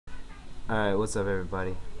Alright, what's up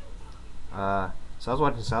everybody? So I was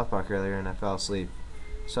watching South Park earlier and I fell asleep.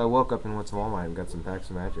 So I woke up and went to Walmart and got some packs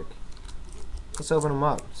of magic. Let's open them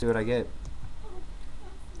up, see what I get.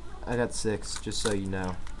 I got 6, just so you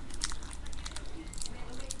know.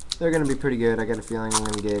 They're gonna be pretty good. I got a feeling I'm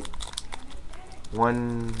gonna get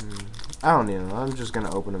one. I don't know. I'm just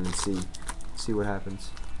gonna open them and see what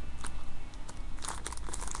happens.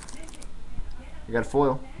 I got a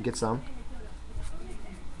foil. Get some.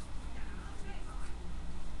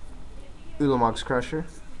 Ulamog's Crusher.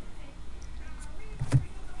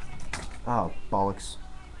 Oh, bollocks.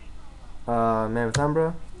 Mammoth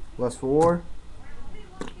Umbra. Lust for War.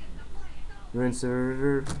 Ruin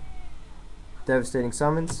Servitor. Devastating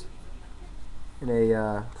Summons. And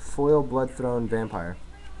a foil Blood Throne Vampire.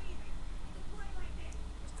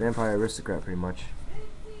 Vampire Aristocrat, pretty much.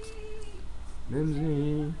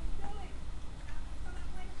 Mimsy.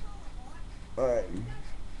 Alright.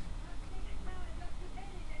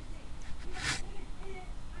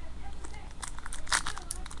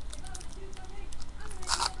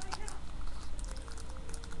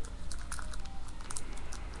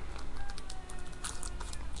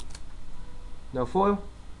 No foil.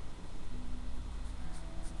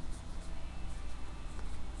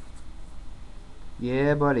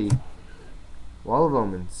 Yeah, buddy. Wall of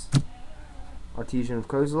Omens. Artesian of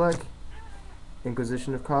Kozilek.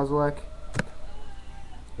 Inquisition of Kozilek.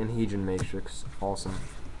 And Hedron Matrix. Awesome.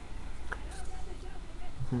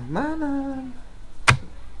 Mana.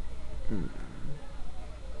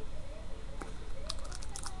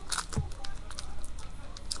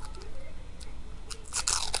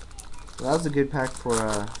 Well, that was a good pack for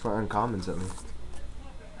uncommons at least.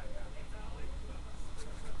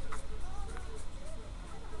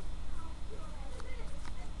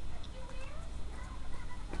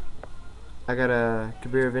 I got a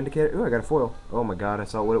Kabir Vindicator. Ooh, I got a foil. Oh my god, I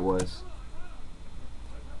saw what it was.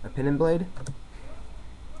 A Pin and Blade?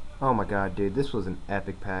 Oh my god, dude, this was an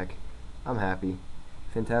epic pack. I'm happy.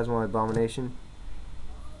 Phantasmal Abomination.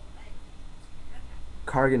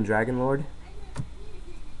 Kargan Dragonlord.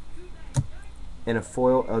 And a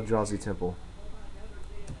foil Eldrazi Temple.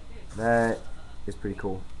 That is pretty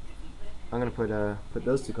cool. I'm gonna put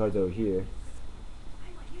those 2 cards over here,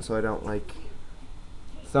 so I don't like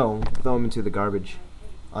throw them into the garbage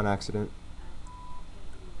on accident.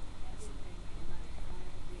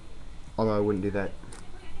 Although I wouldn't do that.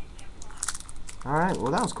 Alright,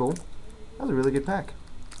 well that was cool. That was a really good pack.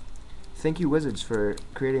 Thank you Wizards for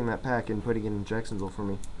creating that pack and putting it in Jacksonville for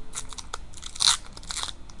me.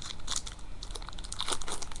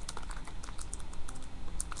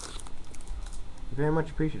 Very much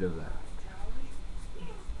appreciative of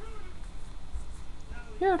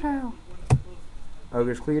that.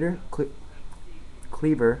 Ogre's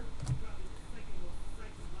Cleaver.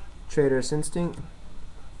 Trader's Instinct.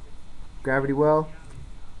 Gravity Well.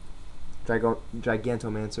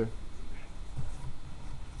 Gigantomancer.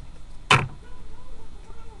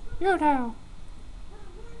 Yoto.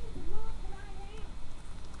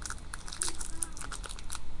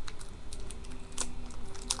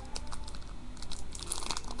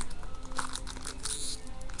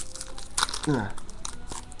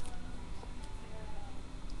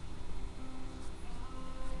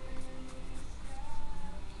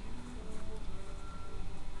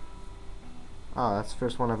 Oh, that's the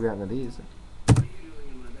first one I've gotten of these.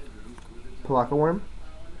 Palaka Worm.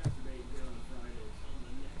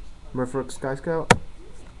 Merfolk Sky Scout.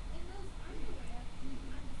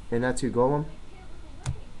 And that's 2 Golem.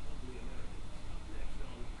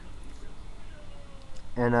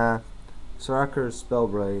 And Sarakar's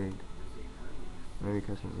Spellblade. Maybe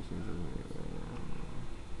custom.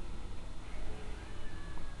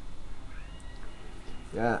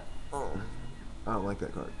 Yeah. Oh, I don't like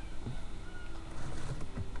that card.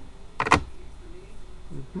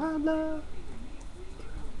 My love.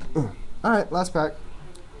 Alright, last pack.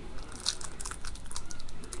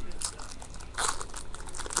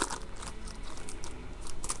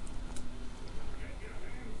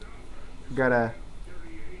 Got a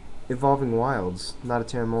Evolving Wilds, not a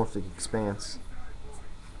Terramorphic Expanse.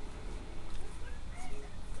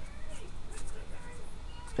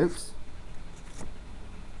 Oops.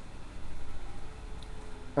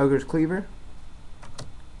 Ogre's Cleaver.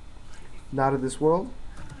 Not of This World.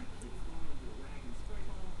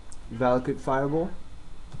 Valakut Fireball.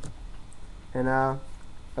 And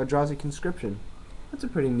Eldrazi Conscription. That's a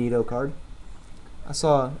pretty neato card. I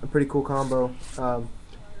saw a pretty cool combo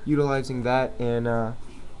utilizing that and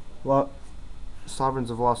Sovereigns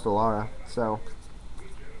of Lost Alara. So,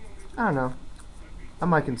 I don't know. I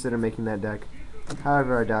might consider making that deck.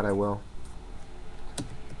 However, I doubt I will.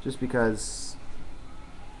 just because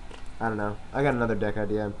I don't know. I got another deck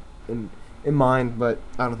idea in mind, but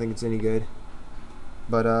I don't think it's any good.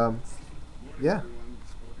 But yeah.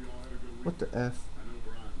 What the f?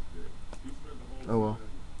 Oh well.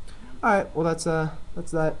 All right. Well, that's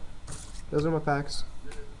that. Those are my packs.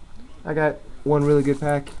 I got one really good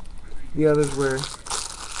pack. The others were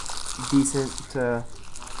decent to.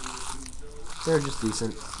 They're just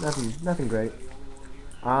decent. Nothing great.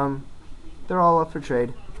 They're all up for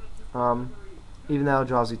trade. Um, even the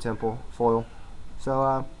Eldrazi Temple foil.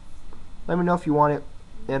 So let me know if you want it.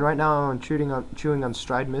 And right now I'm chewing on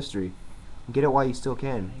Stride Mystery. Get it while you still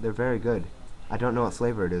can. They're very good. I don't know what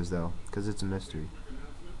flavor it is though, because it's a mystery.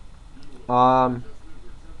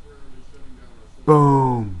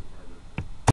 Boom.